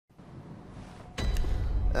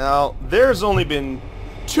Now, there's only been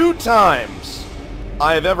 2 times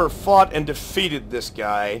I have ever fought and defeated this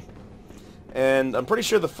guy. And I'm pretty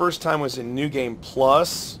sure the first time was in New Game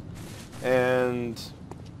Plus. And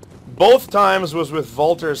both times was with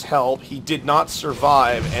Volter's help. He did not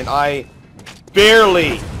survive, and I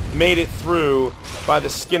barely made it through by the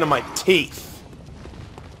skin of my teeth.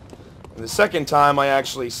 And the second time I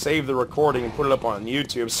actually saved the recording and put it up on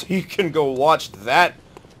YouTube, so you can go watch that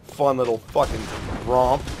fun little fucking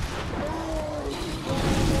romp.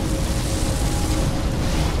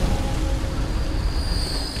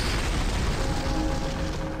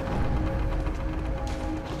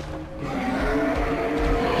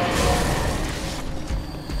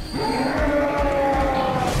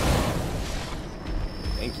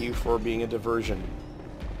 Thank you for being a diversion.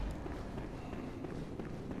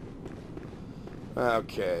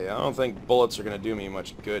 Okay, I don't think bullets are going to do me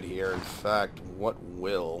much good here. In fact, what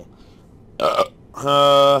will?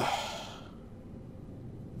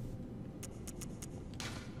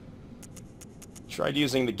 Tried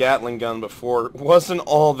using the Gatling gun before. It wasn't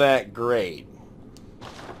all that great.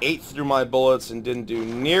 Ate through my bullets and didn't do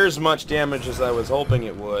near as much damage as I was hoping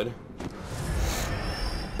it would.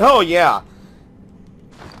 Oh, yeah.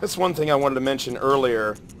 That's one thing I wanted to mention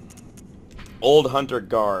earlier. Old hunter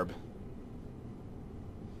garb.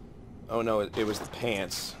 Oh no, it was the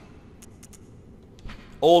pants.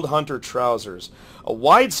 Old hunter trousers. A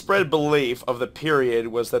widespread belief of the period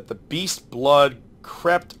was that the beast blood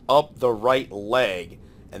crept up the right leg,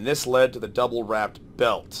 and this led to the double-wrapped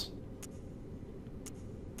belt.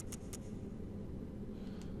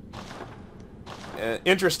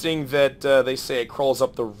 Interesting that they say it crawls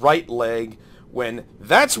up the right leg, when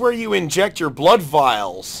that's where you inject your blood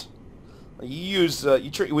vials. You use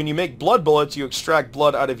when you make blood bullets, you extract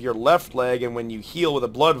blood out of your left leg, and when you heal with a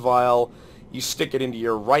blood vial, you stick it into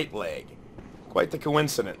your right leg. Quite the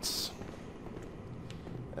coincidence.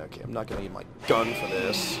 Okay, I'm not going to need my gun for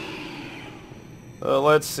this.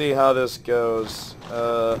 Let's see how this goes.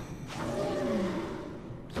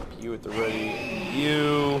 You at the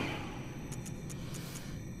ready.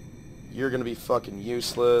 You're gonna be fucking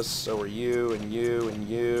useless, so are you, and you, and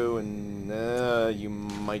you, and you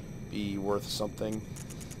might be worth something.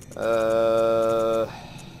 Yeah,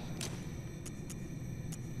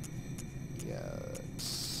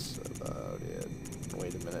 that's about it.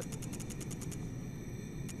 Wait a minute.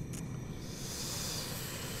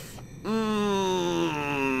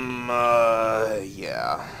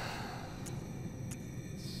 Yeah.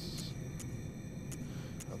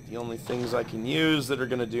 Not the only things I can use that are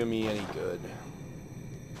gonna do me any good.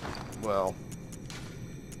 Well,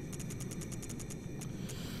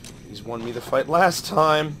 he's won me the fight last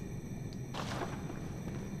time.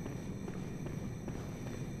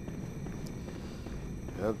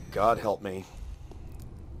 Oh, God help me.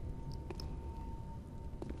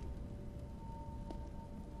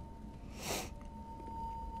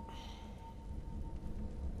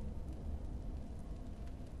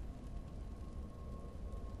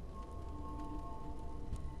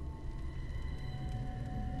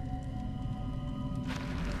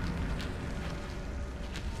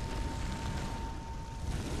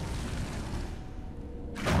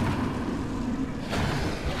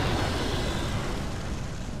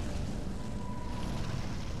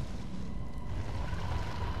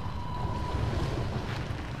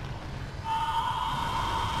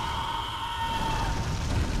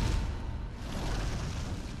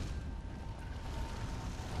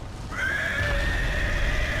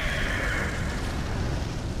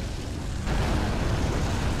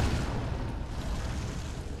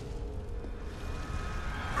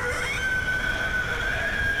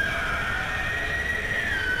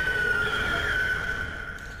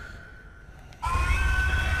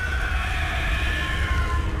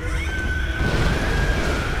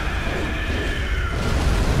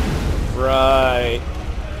 Right.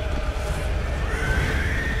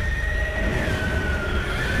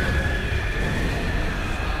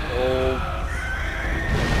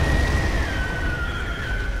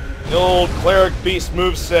 The old cleric beast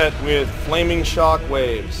moveset with flaming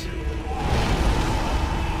shockwaves.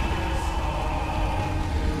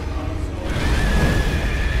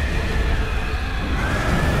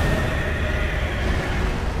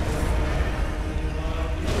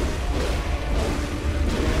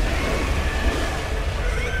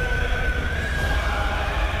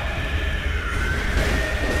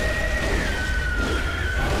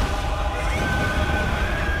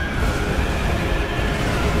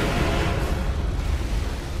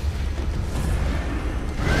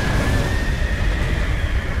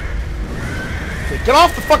 Get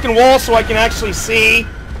off the fucking wall so I can actually see.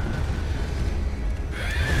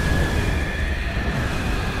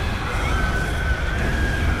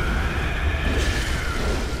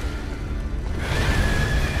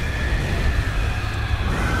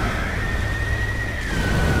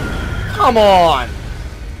 Come on!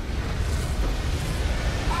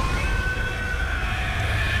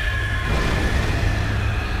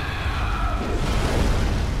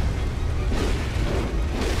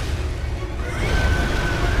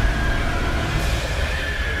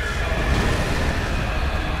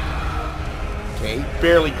 Okay, he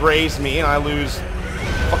barely grazed me and I lose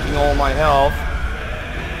fucking all my health.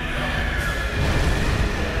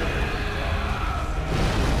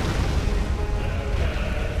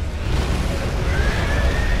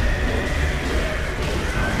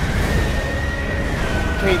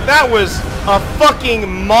 Okay, that was a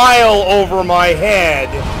fucking mile over my head,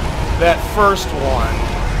 that first one.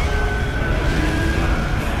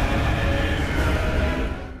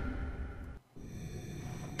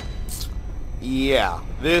 Yeah,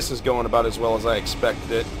 this is going about as well as I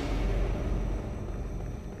expected it.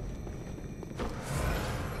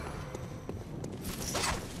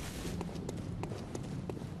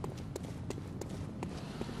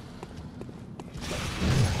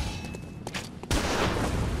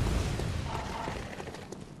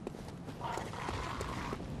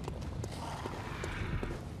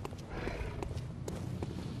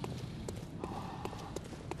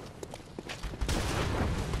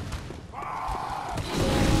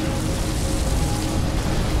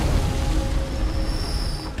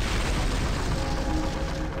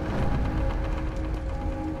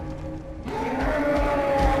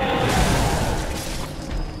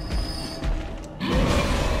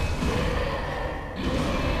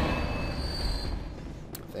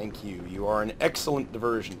 Thank you. You are an excellent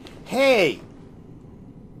diversion. Hey!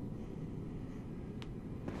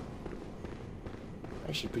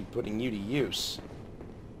 I should be putting you to use.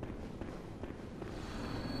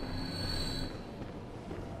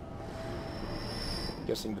 I'm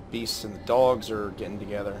guessing the beasts and the dogs are getting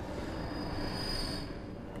together.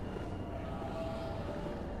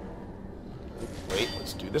 Wait,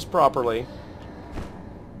 let's do this properly.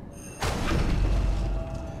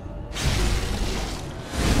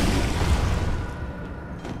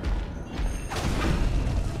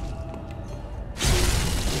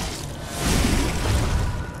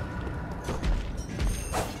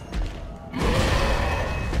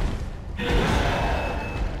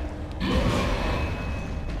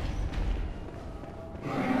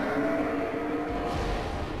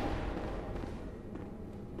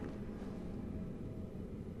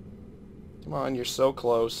 Come on, you're so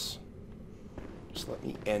close. Just let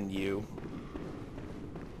me end you.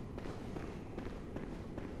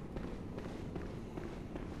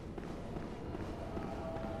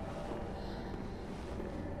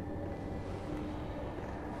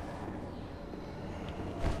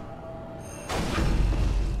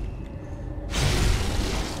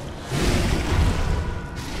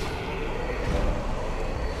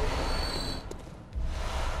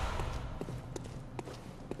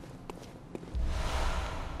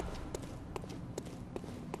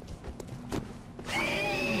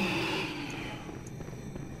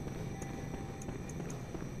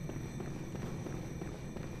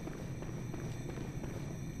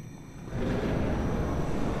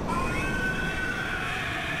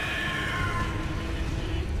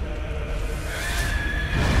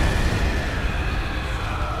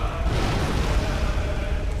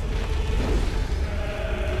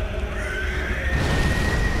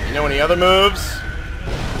 You know any other moves?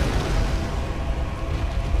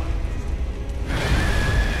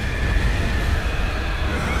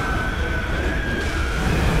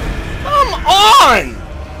 Come on!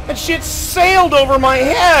 That shit sailed over my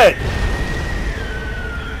head!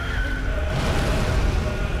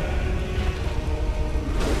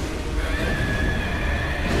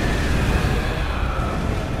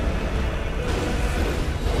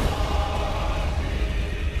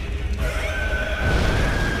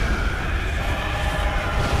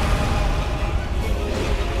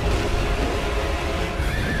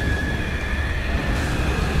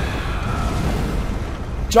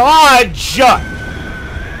 Dodge!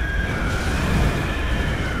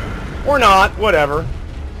 Or not, whatever.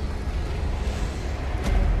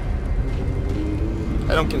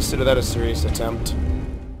 I don't consider that a serious attempt.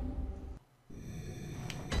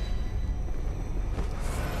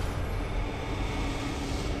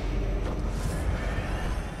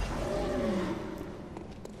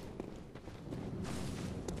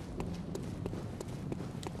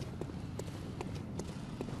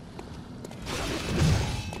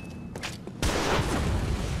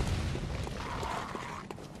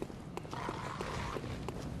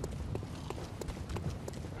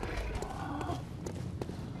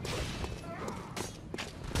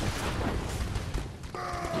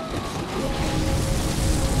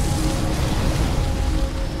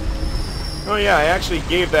 Oh yeah, I actually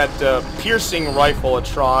gave that piercing rifle a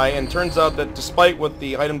try, and turns out that despite what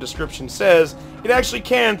the item description says, it actually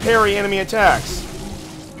can parry enemy attacks.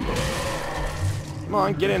 Come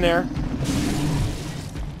on, get in there.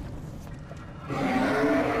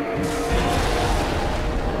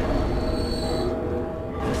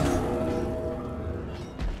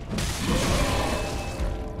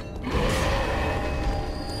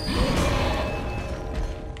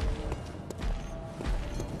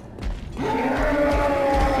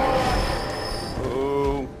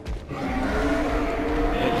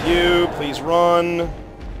 Please run.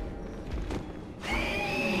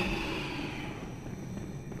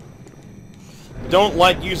 Don't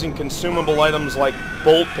like using consumable items like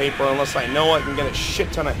bolt paper unless I know I can get a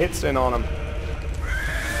shit ton of hits in on them.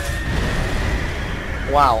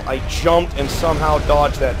 Wow, I jumped and somehow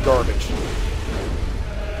dodged that garbage.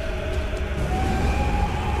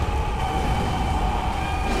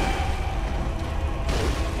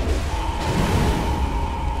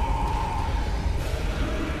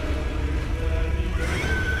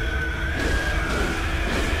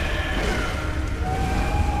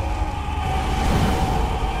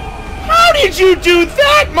 How did you do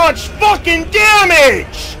that much fucking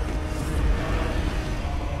damage?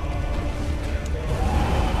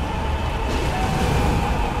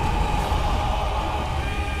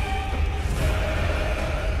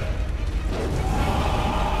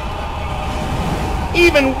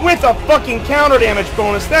 Even with a fucking counter damage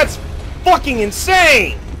bonus, that's fucking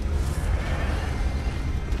insane!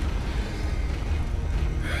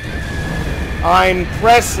 I'm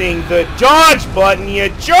pressing the dodge button, you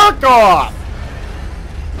jerk off!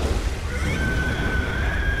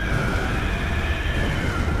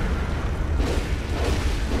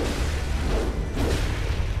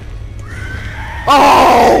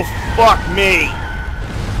 Oh, fuck me!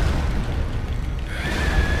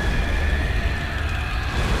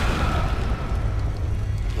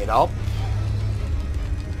 Get up.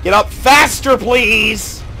 Get up faster,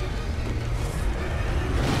 please!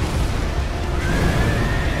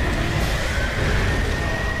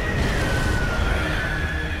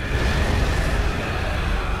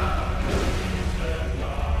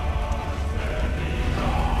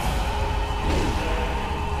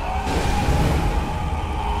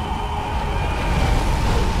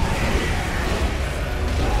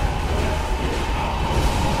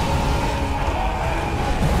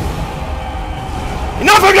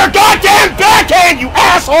 Enough of your goddamn backhand, you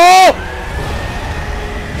asshole!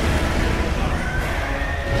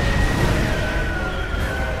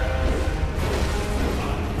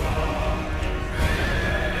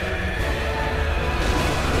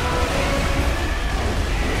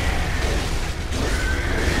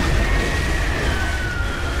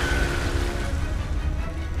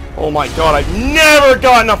 Oh my god, I've never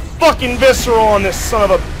gotten a fucking visceral on this son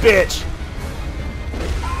of a bitch!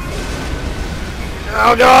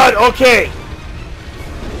 Oh god, okay.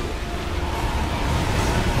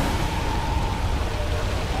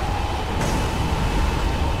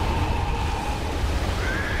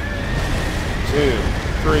 Two,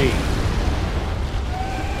 three,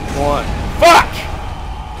 one. Fuck!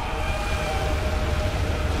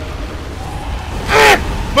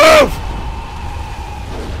 Move!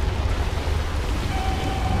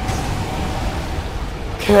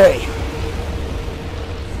 Okay.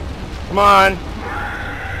 Come on.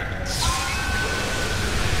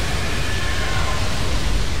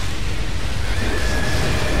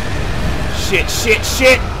 Shit, shit,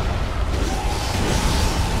 shit!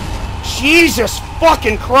 Jesus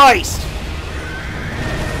fucking Christ!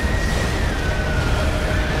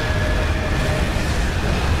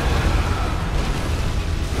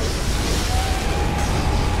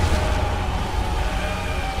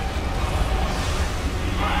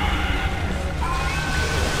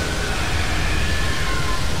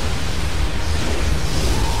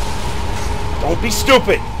 Don't be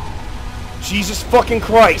stupid! Jesus fucking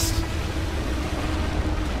Christ!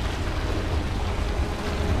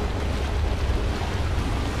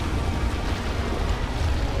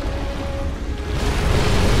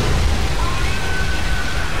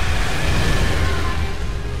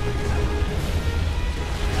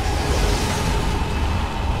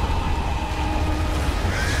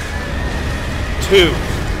 Two,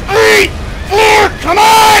 three, four, come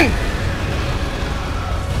on!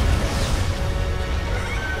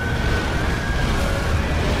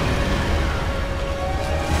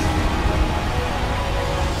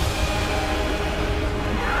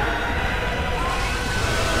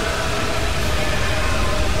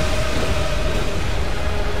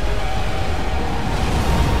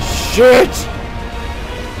 Shit!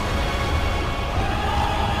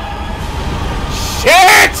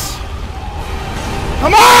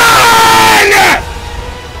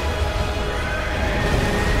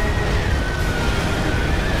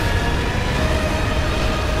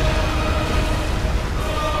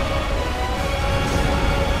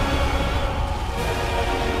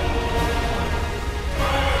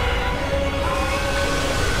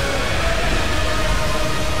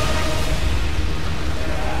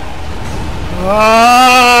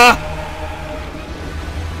 Ah!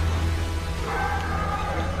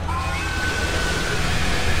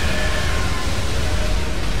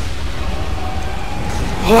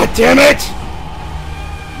 Oh, damn it!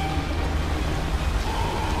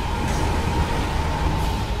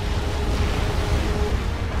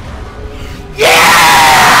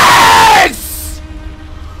 Yes!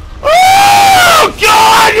 Oh,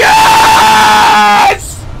 God,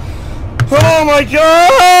 yes! Oh, my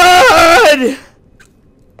God!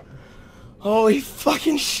 Holy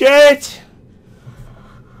fucking shit!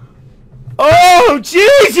 Oh,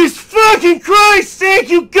 Jesus fucking Christ! Thank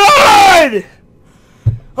you, God!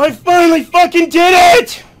 I finally fucking did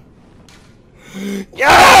it!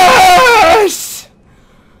 Yes!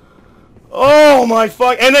 Oh my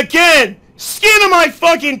fuck, and again, skin of my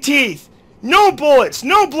fucking teeth! No bullets,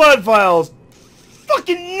 no blood vials,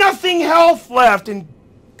 fucking nothing health left, and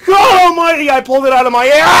God almighty, I pulled it out of my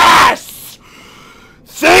ass!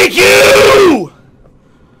 Thank you!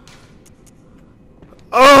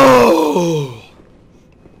 Oh!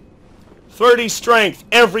 30 strength,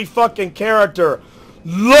 every fucking character.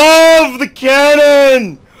 Love the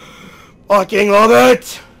cannon! Fucking love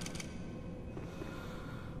it!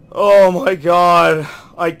 Oh my God,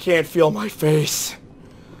 I can't feel my face.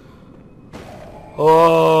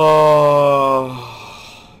 Oh,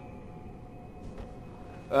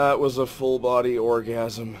 that was a full body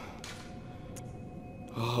orgasm.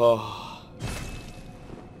 Oh.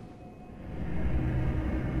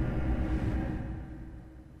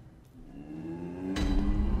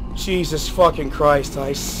 Jesus fucking Christ,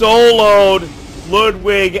 I soloed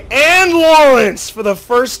Ludwig and Laurence for the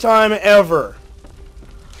first time ever.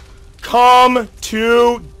 Come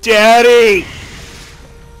to Daddy!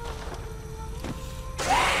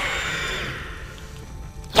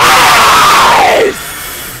 Yes!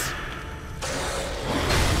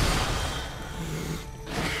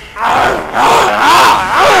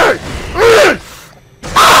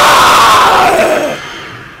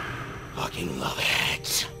 Fucking love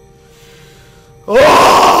it.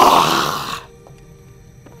 Oh!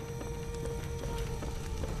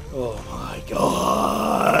 Oh my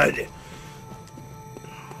God.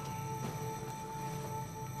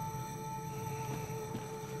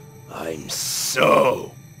 I'm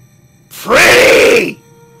so pretty!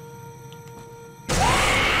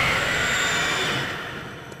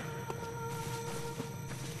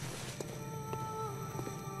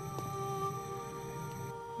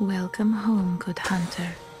 Welcome home, good hunter.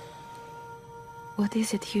 What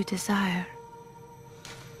is it you desire?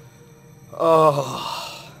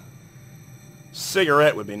 Oh,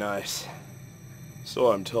 cigarette would be nice.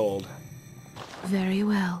 So I'm told. Very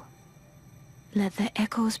well. Let the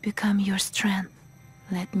echoes become your strength.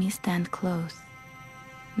 Let me stand close.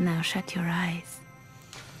 Now shut your eyes.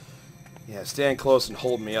 Yeah, stand close and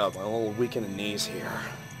hold me up. I'm a little weak in the knees here.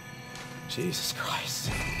 Jesus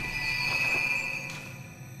Christ.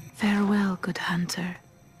 Farewell, good hunter.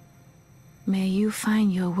 May you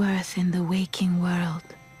find your worth in the waking world.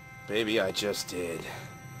 Baby, I just did.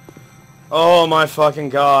 Oh my fucking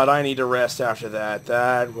God, I need to rest after that.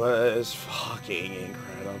 That was fucking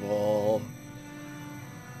incredible.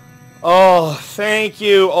 Oh, thank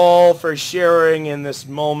you all for sharing in this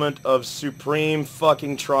moment of supreme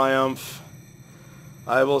fucking triumph.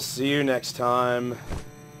 I will see you next time.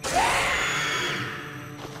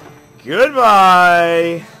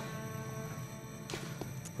 Goodbye!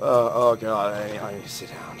 Oh God, I need to sit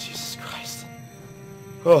down. Jesus Christ.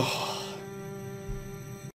 Oh.